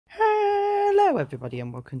Hello everybody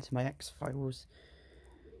and welcome to my X-Files.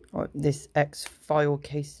 This X-File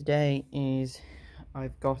case today is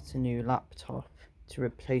I've got a new laptop to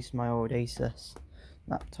replace my old Asus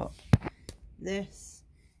laptop. This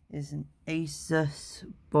is an Asus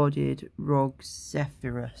bodied Rog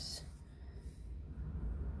Zephyrus.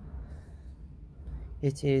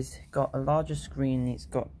 It is got a larger screen, it's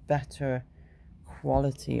got better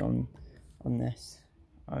quality on this.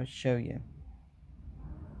 I'll show you.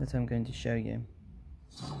 That I'm going to show you.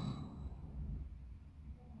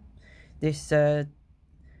 This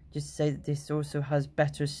just say that this also has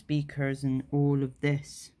better speakers and all of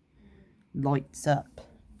this lights up.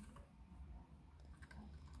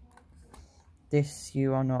 This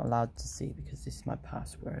you are not allowed to see because this is my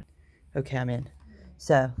password. Okay, I'm in.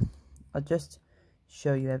 So I'll just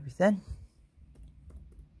show you everything.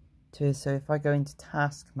 So if I go into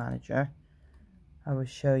Task Manager, I will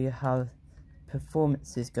show you how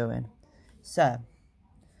performance is going. So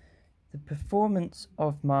the performance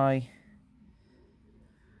of my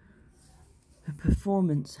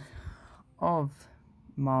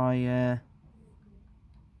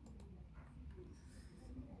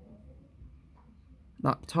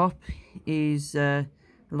laptop is a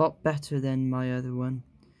lot better than my other one.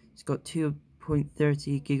 It's got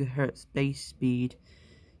 2.30 gigahertz base speed.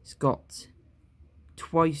 It's got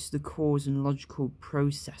twice the cores and logical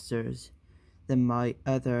processors than my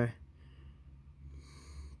other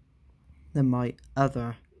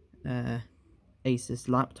Asus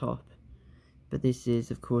laptop. But this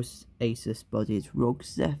is of course Asus bodied Rog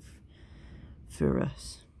Zephyrus.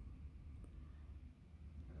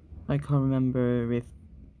 I can't remember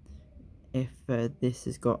if this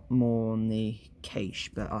has got more on the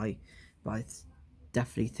cache, but I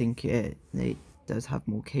definitely think it does have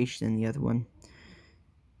more cache than the other one.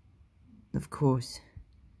 Of course,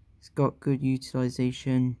 it's got good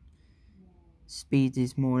utilization. Speed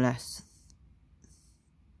is more or less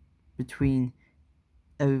between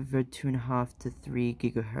over 2.5 to 3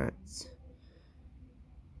 gigahertz.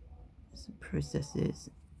 So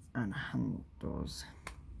processes and handles.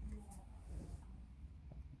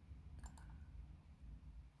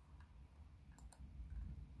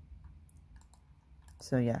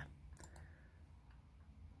 So yeah,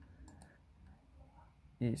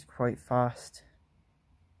 it's quite fast.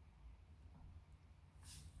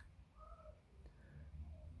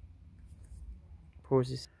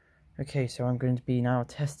 Pauses. Okay, so I'm going to be now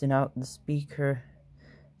testing out the speaker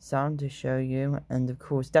sound to show you, and of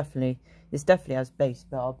course this definitely has bass,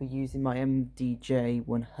 but I'll be using my MDJ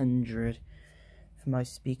 100 for my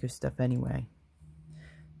speaker stuff anyway.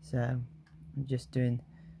 So I'm just doing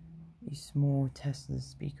a small test of the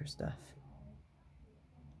speaker stuff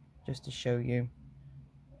just to show you.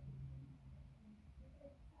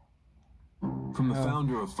 From the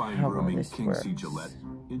founder of fine grooming, King C. Gillette,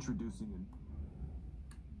 introducing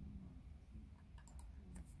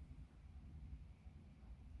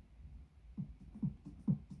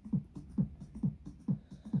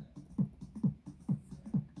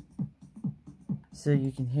So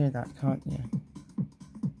you can hear that, can't you?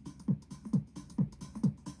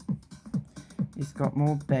 It's got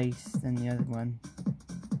more bass than the other one.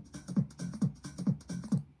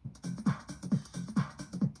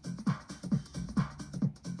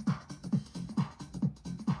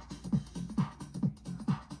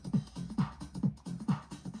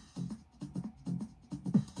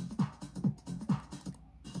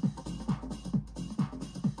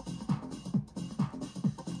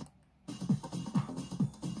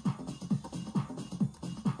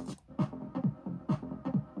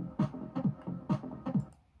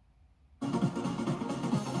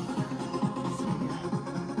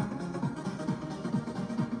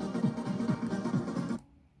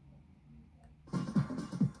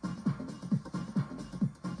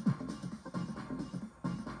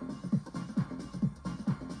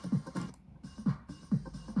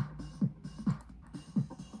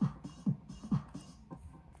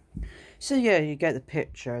 So yeah, you get the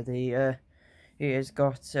picture. It has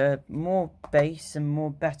got more bass and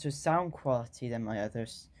more better sound quality than my other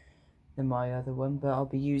one. But I'll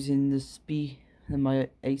be using my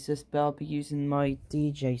Asus, but I'll be using my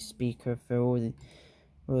DJ speaker for all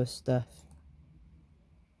the stuff.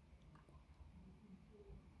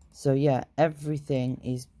 So yeah, everything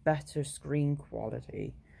is better screen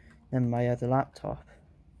quality than my other laptop.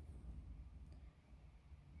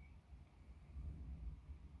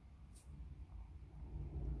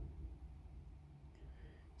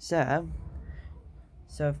 So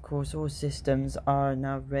of course all systems are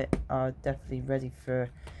now definitely ready for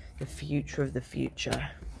the future of the future,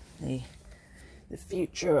 the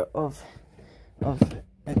future of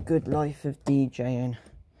a good life of DJing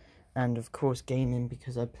and of course gaming,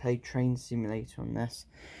 because I play Train Simulator on this.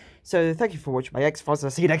 So thank you for watching my X-Files.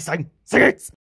 I'll see you next time. See you!